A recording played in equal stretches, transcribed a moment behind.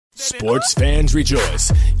Sports fans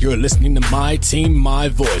rejoice. You're listening to My Team, My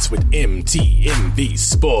Voice with MTMV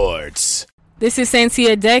Sports. This is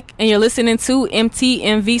Santia Deck, and you're listening to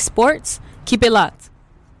MTMV Sports. Keep it locked.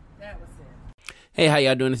 Hey, how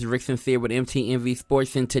y'all doing? This is Rick Sincere with MTMV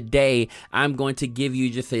Sports, and today I'm going to give you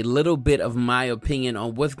just a little bit of my opinion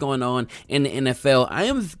on what's going on in the NFL. I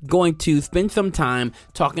am going to spend some time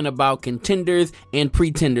talking about contenders and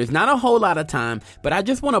pretenders. Not a whole lot of time, but I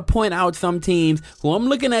just want to point out some teams who I'm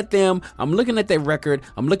looking at them, I'm looking at their record,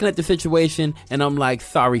 I'm looking at the situation, and I'm like,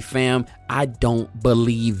 sorry fam, I don't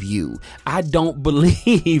believe you. I don't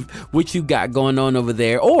believe what you got going on over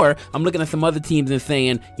there. Or I'm looking at some other teams and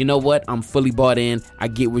saying, you know what, I'm fully bought in. I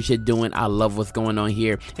get what you're doing. I love what's going on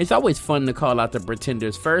here. It's always fun to call out the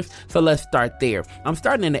pretenders first. So let's start there. I'm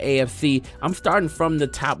starting in the AFC. I'm starting from the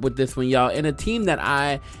top with this one, y'all. And a team that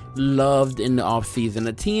I loved in the offseason,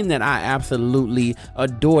 a team that I absolutely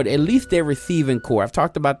adored, at least their receiving core. I've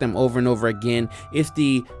talked about them over and over again. It's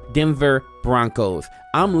the Denver Broncos.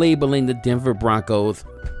 I'm labeling the Denver Broncos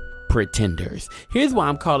pretenders. Here's why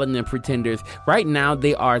I'm calling them pretenders. Right now,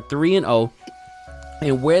 they are 3-0,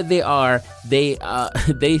 and where they are, they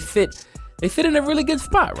sit in a really good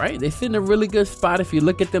spot, right? They sit in a really good spot. If you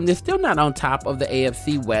look at them, they're still not on top of the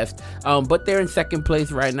AFC West, but they're in second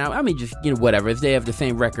place right now. I mean, just, whatever. They have the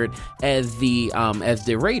same record as the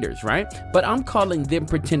Raiders, right? But I'm calling them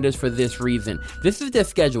pretenders for this reason. This is their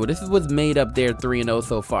schedule. This is what's made up their 3-0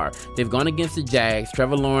 so far. They've gone against the Jags,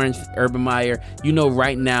 Trevor Lawrence, Urban Meyer.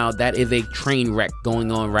 Right now, that is a train wreck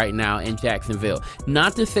going on right now in Jacksonville.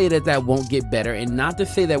 Not to say that won't get better, and not to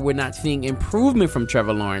say that we're not seeing improvement from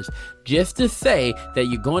Trevor Lawrence. Just to say that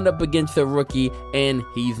you're going up against a rookie and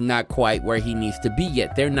he's not quite where he needs to be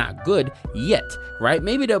yet. They're not good yet, right?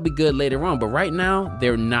 Maybe they'll be good later on, but right now,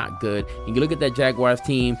 they're not good. And you look at that Jaguars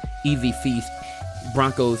team, easy feast.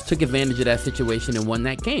 Broncos took advantage of that situation and won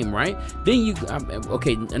that game, right? Then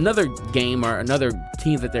another game or another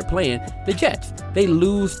team that they're playing, the Jets. They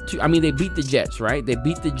beat the Jets, right? They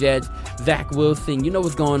beat the Jets. Zach Wilson, you know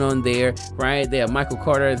what's going on there, right? They have Michael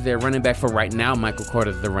Carter as their running back for right now. Michael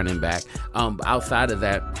Carter is the running back. Outside of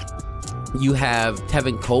that, you have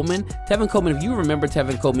Tevin Coleman. Tevin Coleman, if you remember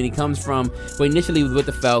Tevin Coleman, he comes from, initially he was with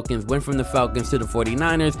the Falcons, went from the Falcons to the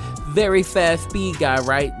 49ers. Very fast speed guy,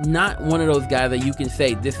 right? Not one of those guys that you can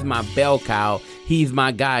say, this is my bell cow, he's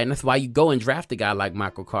my guy, and that's why you go and draft a guy like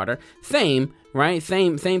Michael Carter. Same, right?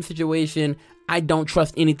 Same situation. I don't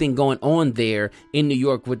trust anything going on there in New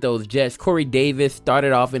York with those Jets. Corey Davis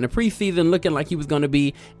started off in the preseason looking like he was going to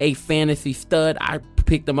be a fantasy stud. I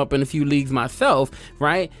picked him up in a few leagues myself,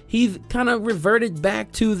 right? He's kind of reverted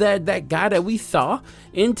back to that guy that we saw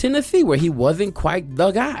in Tennessee where he wasn't quite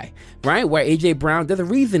the guy, right? Where A.J. Brown, there's a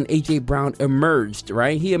reason A.J. Brown emerged,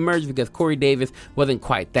 right? He emerged because Corey Davis wasn't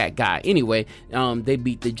quite that guy. Anyway, they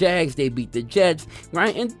beat the Jags, they beat the Jets,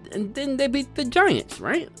 right? And then they beat the Giants,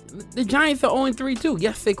 right? The Giants are 0-3 too.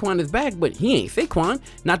 Yes, Saquon is back, but he ain't Saquon.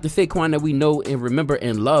 Not the Saquon that we know and remember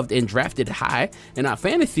and loved and drafted high in our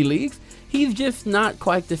fantasy leagues. He's just not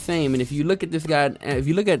quite the same. And if you look at this guy, if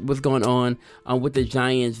you look at what's going on with the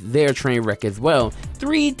Giants, their train wreck as well.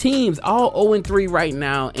 3 teams, all 0-3 right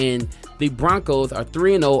now, and the Broncos are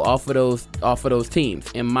 3-0 off of those teams.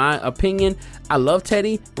 In my opinion, I love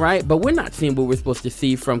Teddy, right? But we're not seeing what we're supposed to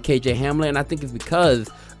see from KJ Hamler, and I think it's because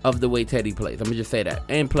of the way Teddy plays. I'm gonna just say that,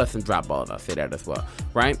 and plus some drop balls. I'll say that as well,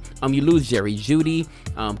 right? You lose Jerry Jeudy.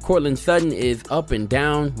 Cortland Sutton is up and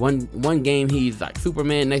down. One game he's like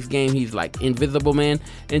Superman, next game he's like Invisible Man.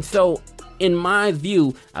 And so, in my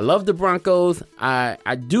view, I love the Broncos.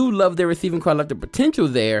 I do love their receiving core. I love the potential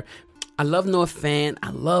there. I love Noah Fant. I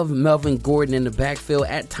love Melvin Gordon in the backfield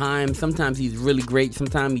at times. Sometimes he's really great.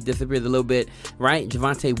 Sometimes he disappears a little bit, right?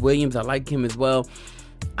 Javonte Williams, I like him as well.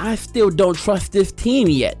 I still don't trust this team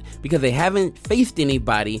yet because they haven't faced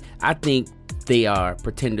anybody. I think they are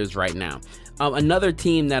pretenders right now. Another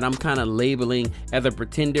team that I'm kind of labeling as a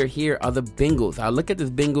pretender here are the Bengals. I look at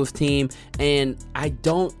this Bengals team and I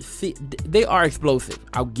don't see, they are explosive.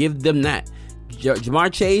 I'll give them that.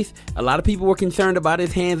 Jamar Chase, a lot of people were concerned about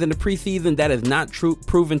his hands in the preseason. That is not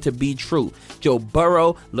proven to be true. Joe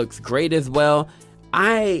Burrow looks great as well.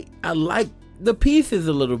 I like the pieces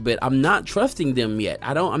a little bit. I'm not trusting them yet.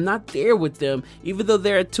 I'm not there with them. Even though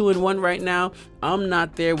they're at 2-1 right now, I'm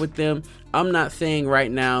not there with them. I'm not saying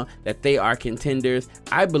right now that they are contenders.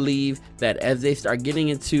 I believe that as they start getting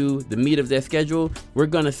into the meat of their schedule, we're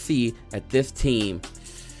going to see that this team,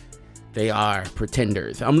 They are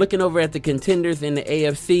pretenders. I'm looking over at the contenders in the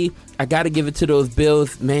AFC. I got to give it to those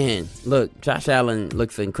Bills. Man, look, Josh Allen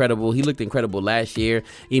looks incredible. He looked incredible last year.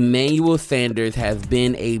 Emmanuel Sanders has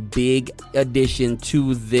been a big addition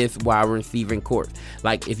to this wide receiving corps.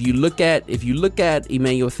 Like, if you look at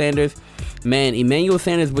Emmanuel Sanders, man, Emmanuel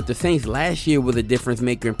Sanders with the Saints last year was a difference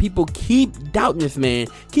maker, and people keep doubting this man,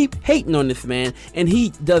 keep hating on this man, and he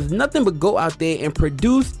does nothing but go out there and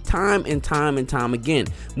produce time and time and time again.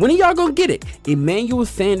 When are y'all gonna get it? Emmanuel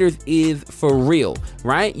Sanders is for real,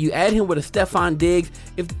 right? You add him with a Stephon Diggs.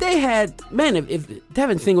 If they had, man, if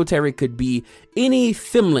Devin Singletary could be any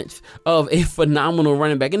semblance of a phenomenal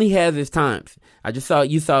running back, and he has his times.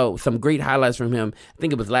 You saw some great highlights from him. I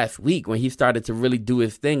think it was last week when he started to really do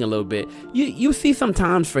his thing a little bit. You see some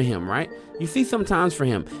times for him, right? You see some times for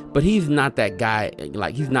him, but he's not that guy.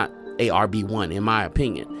 Like, he's not a RB1 in my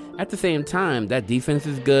opinion. At the same time, that defense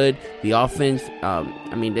is good. The offense,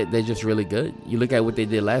 they're just really good. You look at what they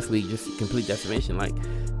did last week, just complete decimation. Like,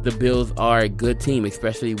 the Bills are a good team,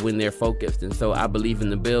 especially when they're focused. And so I believe in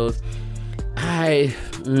the Bills.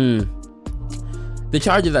 The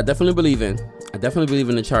Chargers, I definitely believe in. I definitely believe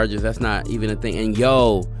in the Chargers. That's not even a thing. And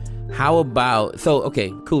how about,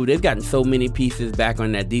 okay, cool. They've gotten so many pieces back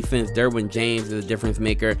on that defense. Derwin James is a difference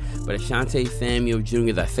maker. But Asante Samuel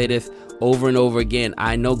Jr., I say this over and over again.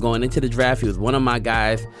 I know going into the draft, he was one of my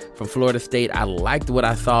guys from Florida State. I liked what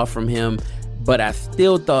I saw from him, but I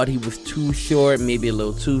still thought he was too short, maybe a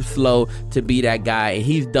little too slow to be that guy. And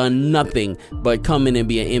he's done nothing but come in and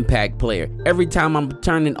be an impact player. Every time I'm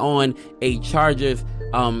turning on a Chargers,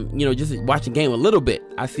 just watching game a little bit,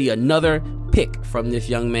 I see another pick from this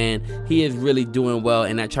young man. He is really doing well,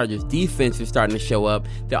 and that Chargers defense is starting to show up.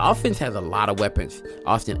 The offense has a lot of weapons.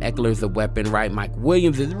 Austin Eckler's a weapon, right? Mike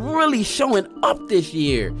Williams is really showing up this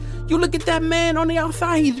year. You look at that man on the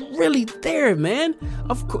outside, he's really there, man.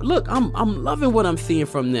 Of course, look, I'm loving what I'm seeing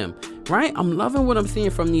from them. Right? I'm loving what I'm seeing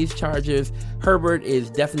from these Chargers. Herbert is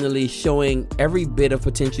definitely showing every bit of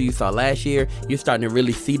potential you saw last year. You're starting to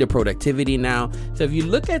really see the productivity now. So if you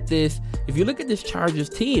look at this Chargers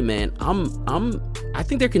team, man, I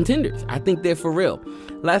think they're contenders. I think they're for real.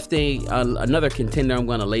 Last thing, another contender I'm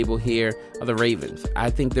going to label here are the Ravens. I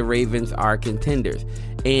think the Ravens are contenders,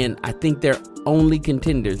 and I think they're only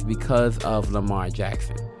contenders because of Lamar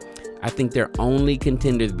Jackson. I think they're only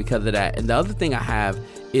contenders because of that. And the other thing I have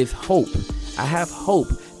is hope. I have hope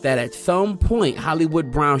that at some point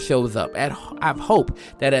Hollywood Brown shows up. I have hope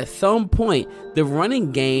that at some point the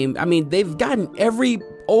running game, they've gotten every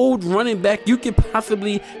old running back you could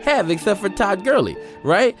possibly have except for Todd Gurley,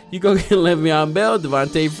 right? You go get Le'Veon Bell,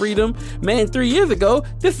 Devontae Freedom. Man, 3 years ago,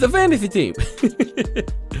 this is a fantasy team.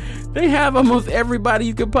 They have almost everybody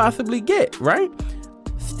you could possibly get, right?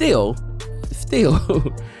 Still,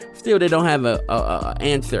 they don't have a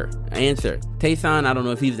answer. Taysom, I don't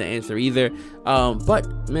know if he's the answer either.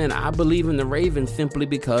 But, man, I believe in the Ravens simply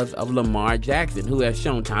because of Lamar Jackson, who has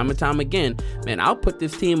shown time and time again, man, I'll put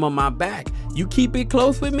this team on my back. You keep it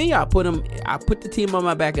close with me, I put the team on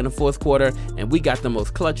my back in the fourth quarter, and we got the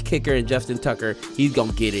most clutch kicker in Justin Tucker. He's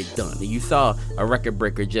going to get it done. And you saw a record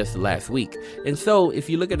breaker just last week. And so if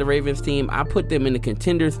you look at the Ravens team, I put them in the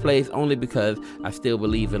contenders place only because I still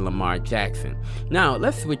believe in Lamar Jackson. Now,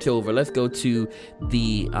 let's switch over. Let's go to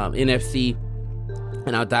the NFC.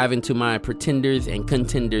 And I'll dive into my pretenders and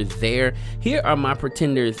contenders there. Here are my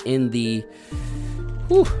pretenders in the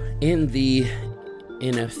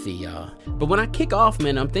NFC, y'all. But when I kick off,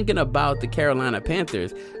 man, I'm thinking about the Carolina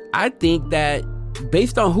Panthers. I think that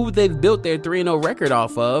based on who they've built their 3-0 record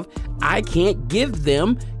off of, I can't give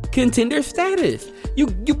them contender status. You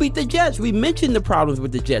beat the Jets. We mentioned the problems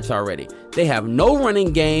with the Jets already. They have no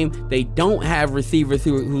running game. They don't have receivers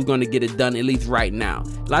who's going to get it done, at least right now.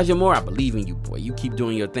 Elijah Moore, I believe in you, boy. You keep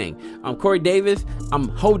doing your thing. Corey Davis, I'm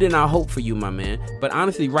holding out hope for you, my man. But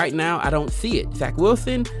honestly, right now, I don't see it. Zach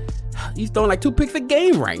Wilson, he's throwing like 2 picks a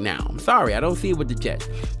game right now. I'm sorry, I don't see it with the Jets.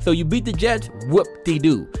 So you beat the Jets,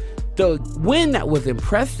 whoop-de-doo. The win that was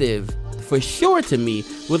impressive for sure to me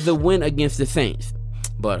was the win against the Saints.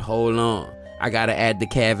 But hold on. I got to add the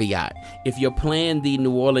caveat. If you're playing the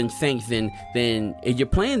New Orleans Saints, then if you're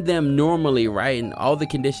playing them normally, right, and all the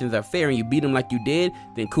conditions are fair and you beat them like you did,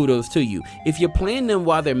 then kudos to you. If you're playing them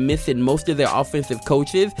while they're missing most of their offensive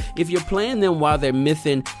coaches, if you're playing them while they're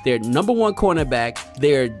missing their number one cornerback,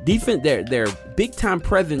 their defense, their big-time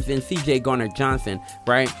presence in C.J. Gardner-Johnson,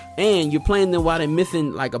 right, and you're playing them while they're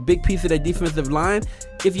missing like a big piece of their defensive line,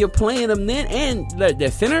 if you're playing them then and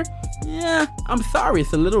their center, yeah, I'm sorry,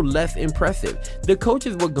 it's a little less impressive. The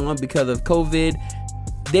coaches were gone because of COVID.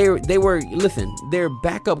 Their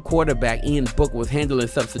backup quarterback, Ian Book, was handling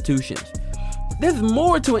substitutions. there's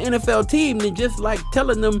more to an NFL team than just like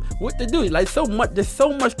telling them what to do. Like there's so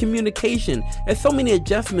much communication. There's so many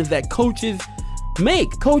adjustments that coaches make.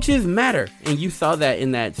 Coaches matter. And you saw that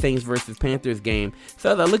in that Saints versus Panthers game.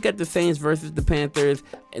 So as I look at the Saints versus the Panthers,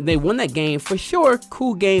 they won that game for sure.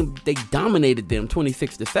 Cool game. They dominated them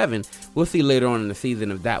 26-7. We'll see later on in the season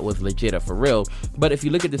if that was legit or for real. But if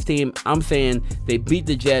you look at this team, I'm saying they beat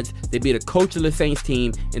the Jets, they beat a coachless Saints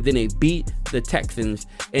team, and then they beat the Texans.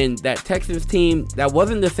 And that Texans team, that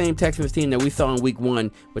wasn't the same Texans team that we saw in week 1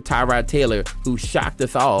 with Tyrod Taylor, who shocked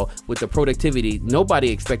us all with the productivity. Nobody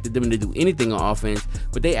expected them to do anything on offense,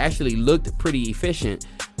 but they actually looked pretty efficient.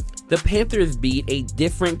 The Panthers beat a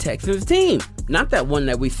different Texans team. Not that one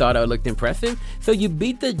that we thought looked impressive. So you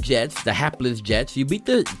beat the Jets, the hapless Jets. You beat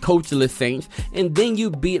the coachless Saints. And then you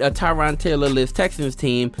beat a Tyrod Taylor-less Texans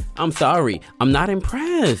team. I'm sorry. I'm not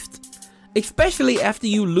impressed. Especially after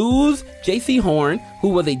you lose J.C. Horn, who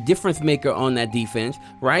was a difference maker on that defense,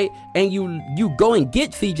 right? And you go and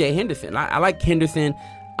get C.J. Henderson. I like Henderson.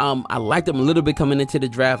 I liked him a little bit coming into the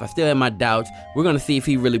draft. I still have my doubts. We're going to see if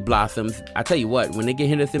he really blossoms. I tell you what, when they get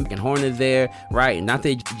Henderson and Horn is there, right, and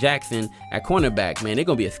Dante Jackson at cornerback, man, they're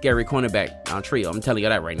going to be a scary cornerback trio. I'm telling you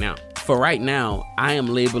that right now. For right now, I am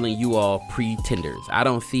labeling you all pretenders. I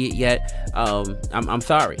don't see it yet. I'm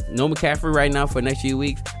sorry. No McCaffrey right now for the next few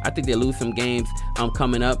weeks. I think they'll lose some games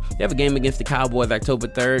coming up. They have a game against the Cowboys October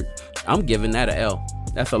 3rd. I'm giving that a L.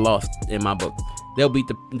 That's a loss in my book. They'll beat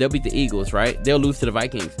the Eagles, right? They'll lose to the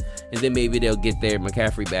Vikings, and then maybe they'll get their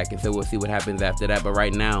McCaffrey back, and so we'll see what happens after that. But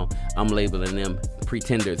right now, I'm labeling them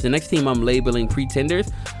pretenders. The next team I'm labeling pretenders,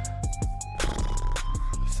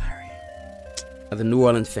 are the New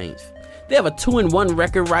Orleans Saints. They have a 2-1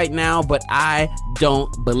 record right now, but I don't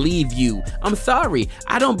believe you. I'm sorry.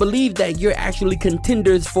 I don't believe that you're actually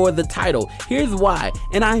contenders for the title. Here's why.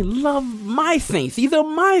 And I love my Saints. These are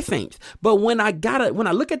my Saints. But when I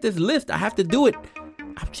look at this list, I have to do it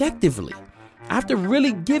objectively. I have to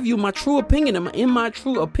really give you my true opinion. In my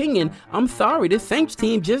true opinion, I'm sorry. This Saints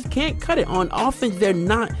team just can't cut it. On offense, they're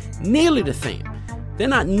not nearly the same. They're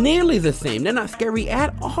not nearly the same. They're not scary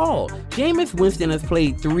at all. Jameis Winston has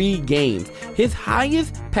played 3 games. His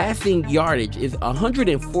highest passing yardage is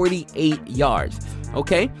 148 yards.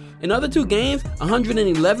 Okay? In other 2 games,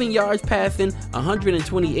 111 yards passing,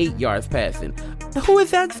 128 yards passing. Who is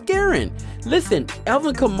that scaring? Listen,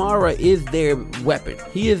 Alvin Kamara is their weapon.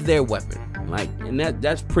 He is their weapon. And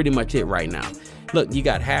that's pretty much it right now. Look, you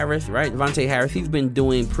got Harris, right? Devontae Harris, he's been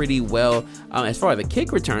doing pretty well as far as a kick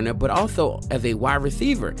returner, but also as a wide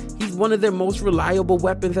receiver. He's one of their most reliable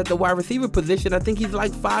weapons at the wide receiver position. I think he's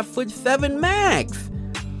like 5'7" max.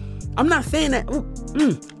 I'm not saying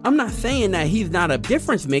that he's not a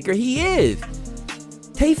difference maker. He is.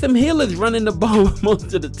 Taysom Hill is running the ball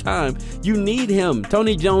most of the time. You need him.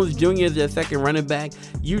 Tony Jones Jr. is their second running back.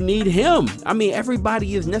 You need him. I mean,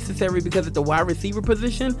 everybody is necessary because at the wide receiver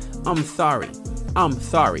position, I'm sorry.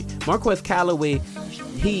 Marquez Callaway,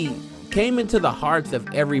 he came into the hearts of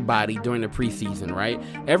everybody during the preseason, right?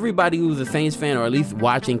 Everybody who was a Saints fan, or at least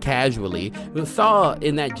watching casually, saw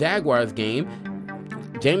in that Jaguars game,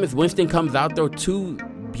 Jameis Winston comes out there 2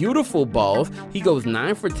 beautiful balls. He goes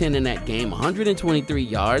 9 for 10 in that game, 123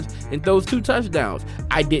 yards, and throws 2 touchdowns.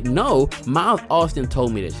 I didn't know. Miles Austin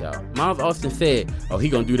told me this, y'all. Miles Austin said, oh, he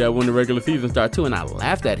gonna do that when the regular season starts too, and I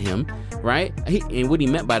laughed at him, right? And what he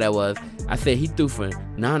meant by that was, I said he threw for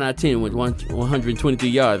 9 out of 10 with 123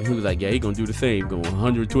 yards, and he was like, yeah, he gonna do the same, going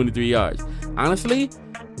 123 yards. Honestly,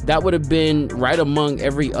 that would have been right among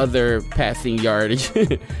every other passing yardage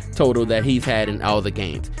total that he's had in all the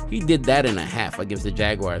games. He did that in a half against the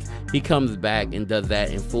Jaguars. He comes back and does that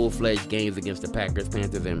in full-fledged games against the Packers,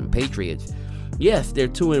 Panthers, and Patriots. Yes, they're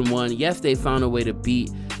 2-1. Yes, they found a way to beat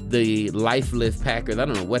the lifeless Packers. I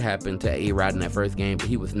don't know what happened to A-Rod in that first game, but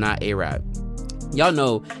he was not A-Rod. Y'all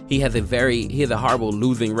know he has a horrible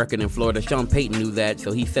losing record in Florida. Sean Payton knew that,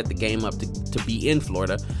 so he set the game up to be in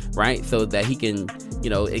Florida, right? So that he can,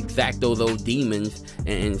 exact those old demons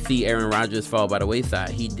and see Aaron Rodgers fall by the wayside.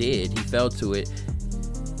 He did. He fell to it.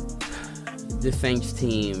 The Saints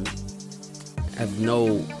team has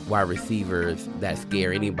no wide receivers that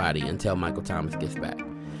scare anybody until Michael Thomas gets back.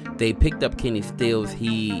 They picked up Kenny Stills.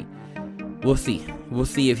 We'll see. We'll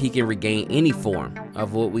see if he can regain any form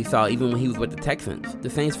of what we saw even when he was with the Texans. The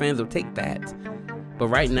Saints fans will take that. But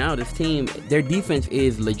right now, this team, their defense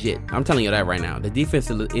is legit. I'm telling you that right now. The defense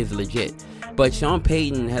is legit. But Sean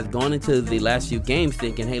Payton has gone into the last few games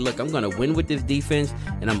thinking, hey, look, I'm going to win with this defense,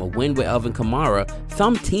 and I'm going to win with Alvin Kamara.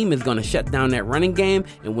 Some team is going to shut down that running game,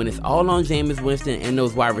 and when it's all on Jameis Winston and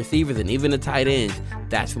those wide receivers and even the tight ends,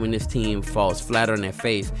 that's when this team falls flat on their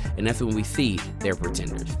face, and that's when we see they're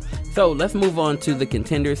pretenders. So let's move on to the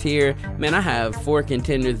contenders here. Man, I have 4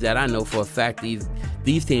 contenders that I know for a fact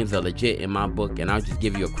these teams are legit in my book, and I'll just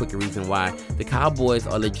give you a quick reason why. The Cowboys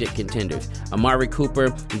are legit contenders. Amari Cooper,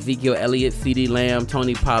 Ezekiel Elliott, CeeDee Lamb,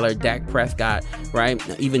 Tony Pollard, Dak Prescott, right?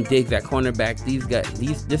 Even Diggs at cornerback.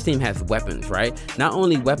 This team has weapons, right? Not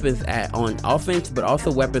only weapons on offense, but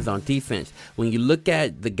also weapons on defense. When you look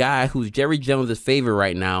at the guy who's Jerry Jones' favorite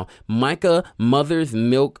right now, Micah Mother's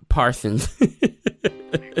Milk Parsons.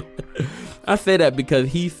 I say that because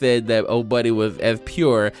he said that old buddy was as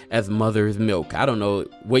pure as mother's milk. I don't know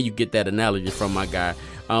where you get that analogy from, my guy.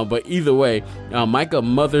 But either way, Micah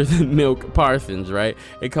Mother's Milk Parsons, right?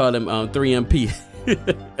 They call him 3MP.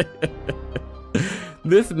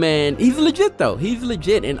 This man, he's legit though. He's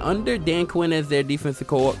legit. And under Dan Quinn as their defensive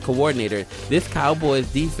coordinator, this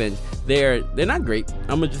Cowboys defense, they're not great.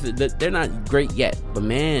 They're not great yet, but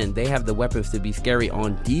man, they have the weapons to be scary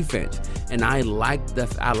on defense. And I like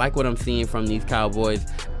what I'm seeing from these Cowboys.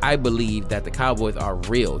 I believe that the Cowboys are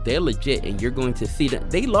real. They're legit, and you're going to see that.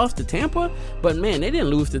 They lost to Tampa, but man, they didn't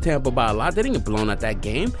lose to Tampa by a lot. They didn't get blown out that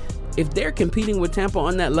game. If they're competing with Tampa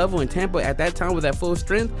on that level, and Tampa at that time was at full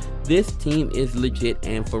strength, this team is legit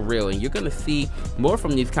and for real. And you're going to see more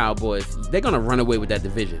from these Cowboys. They're going to run away with that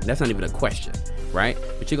division. That's not even a question, right?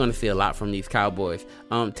 But you're going to see a lot from these Cowboys.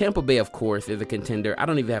 Tampa Bay, of course, is a contender. I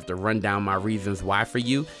don't even have to run down my reasons why for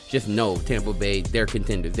you. Just know Tampa Bay, they're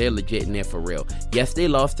contenders. They're legit and they're for real. Yes, they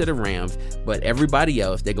lost to the Rams, but everybody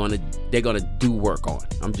else, they're gonna do work on.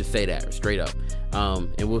 I'm just say that straight up.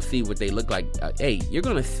 And we'll see what they look like. Hey, you're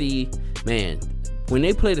gonna see, man, when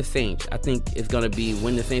they play the Saints, I think it's going to be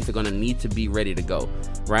when the Saints are going to need to be ready to go,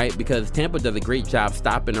 right? Because Tampa does a great job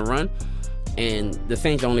stopping the run, and the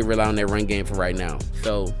Saints only rely on their run game for right now.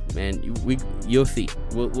 So, man, you'll see.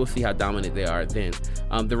 We'll see how dominant they are then.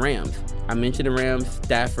 The Rams. I mentioned the Rams,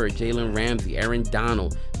 Stafford, Jalen Ramsey, Aaron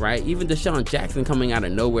Donald, right? Even Deshaun Jackson coming out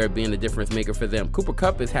of nowhere being a difference maker for them. Cooper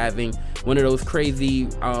Kupp is having one of those crazy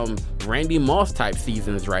Randy Moss type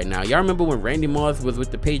seasons right now. Y'all remember when Randy Moss was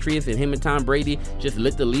with the Patriots and him and Tom Brady just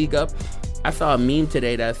lit the league up? I saw a meme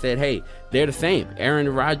today that said, hey, they're the same. Aaron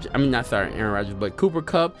Rodgers, but Cooper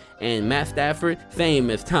Kupp and Matt Stafford, same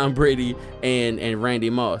as Tom Brady and Randy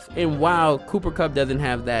Moss. And while Cooper Kupp doesn't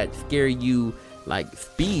have that scare you like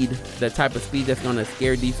speed, the type of speed that's going to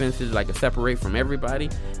scare defenses, like separate from everybody,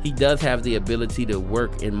 he does have the ability to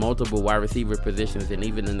work in multiple wide receiver positions and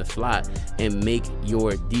even in the slot and make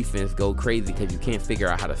your defense go crazy because you can't figure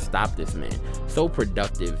out how to stop this man. So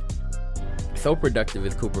productive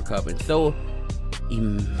is Cooper Kupp, and so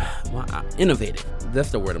innovative.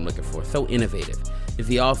 That's the word I'm looking for. So innovative is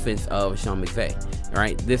the offense of Sean McVay.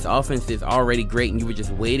 Right, this offense is already great, and you were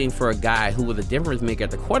just waiting for a guy who was a difference maker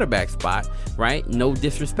at the quarterback spot. Right, no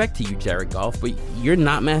disrespect to you, Jared Goff, but you're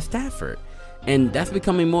not Matt Stafford, and that's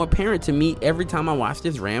becoming more apparent to me every time I watch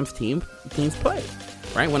this Rams teams play.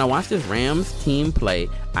 Right, when I watch this Rams team play,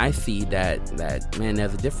 I see that man,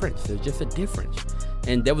 there's a difference. There's just a difference.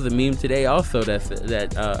 And there was a meme today also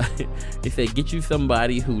that they said, get you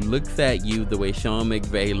somebody who looks at you the way Sean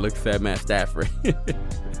McVay looks at Matt Stafford.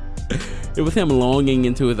 It was him longing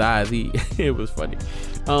into his eyes. It was funny.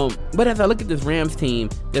 But as I look at this Rams team,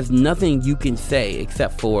 there's nothing you can say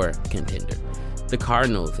except for contender. The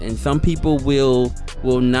Cardinals, and some people will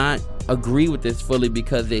not agree with this fully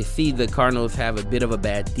because they see the Cardinals have a bit of a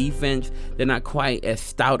bad defense. They're not quite as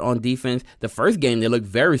stout on defense. The first game, they looked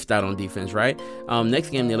very stout on defense, right? Next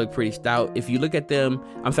game, they look pretty stout. If you look at them,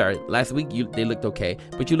 last week, they looked okay.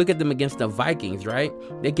 But you look at them against the Vikings, right?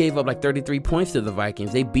 They gave up like 33 points to the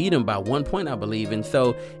Vikings. They beat them by 1 point, I believe. And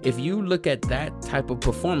so if you look at that type of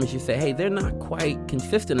performance, you say, hey, they're not quite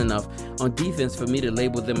consistent enough on defense for me to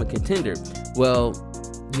label them a contender. Well,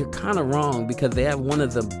 you're kind of wrong because they have one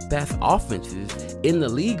of the best offenses in the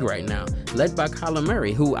league right now, led by Kyler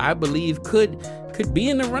Murray, who I believe could be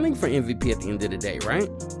in the running for MVP at the end of the day, right?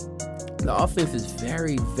 The offense is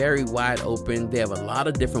very, very wide open. They have a lot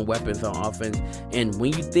of different weapons on offense. And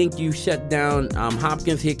when you think you shut down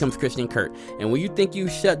Hopkins, here comes Christian Kirk. And when you think you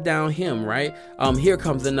shut down him, right, here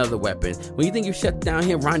comes another weapon. When you think you shut down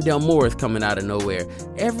him, Rondale Moore is coming out of nowhere.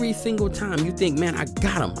 Every single time you think, man, I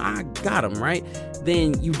got him, right?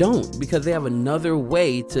 Then you don't, because they have another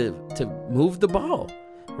way to move the ball.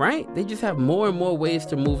 Right? They just have more and more ways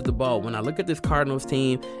to move the ball. When I look at this Cardinals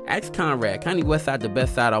team, ask Conrad. Connie Westside, the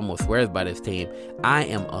best side, almost swears by this team. I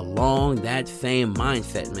am along that same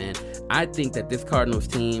mindset, man. I think that this Cardinals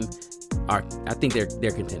team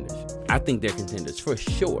they're contenders. I think they're contenders for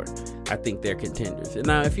sure. I think they're contenders. And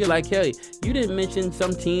now, if you're like, hey, you didn't mention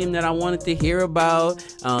some team that I wanted to hear about.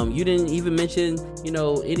 You didn't even mention,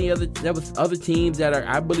 any other teams that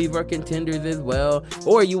I believe are contenders as well.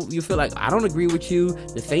 Or you feel like, I don't agree with you.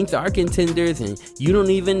 The Saints are contenders, and you don't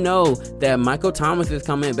even know that Michael Thomas is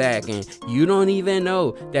coming back, and you don't even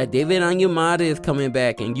know that David Onyemata is coming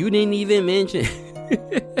back, and you didn't even mention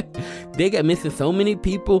they got missing so many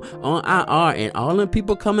people on IR, and all them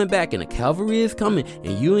people coming back, and the cavalry is coming,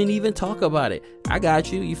 and you ain't even talk about it. I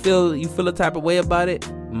got you. You feel a type of way about it?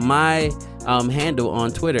 My handle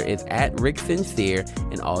on Twitter is @RickSincere,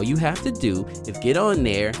 and all you have to do is get on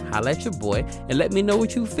there, holla at your boy, and let me know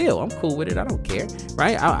what you feel. I'm cool with it. I don't care,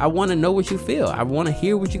 right? I want to know what you feel. I want to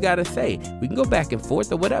hear what you got to say. We can go back and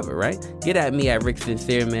forth or whatever, right? Get at me at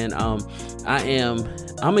 @RickSincere, man.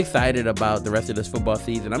 I'm excited about the rest of this football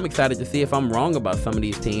season. I'm excited to see if I'm wrong about some of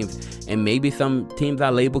these teams, and maybe some teams I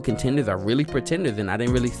label contenders are really pretenders, and I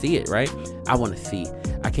didn't really see it, right? I want to see.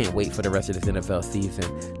 I can't wait for the rest of this NFL season.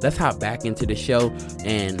 Let's hop back into the show,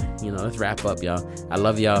 and let's wrap up, y'all. I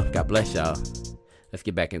love y'all. God bless y'all. Let's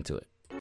get back into it.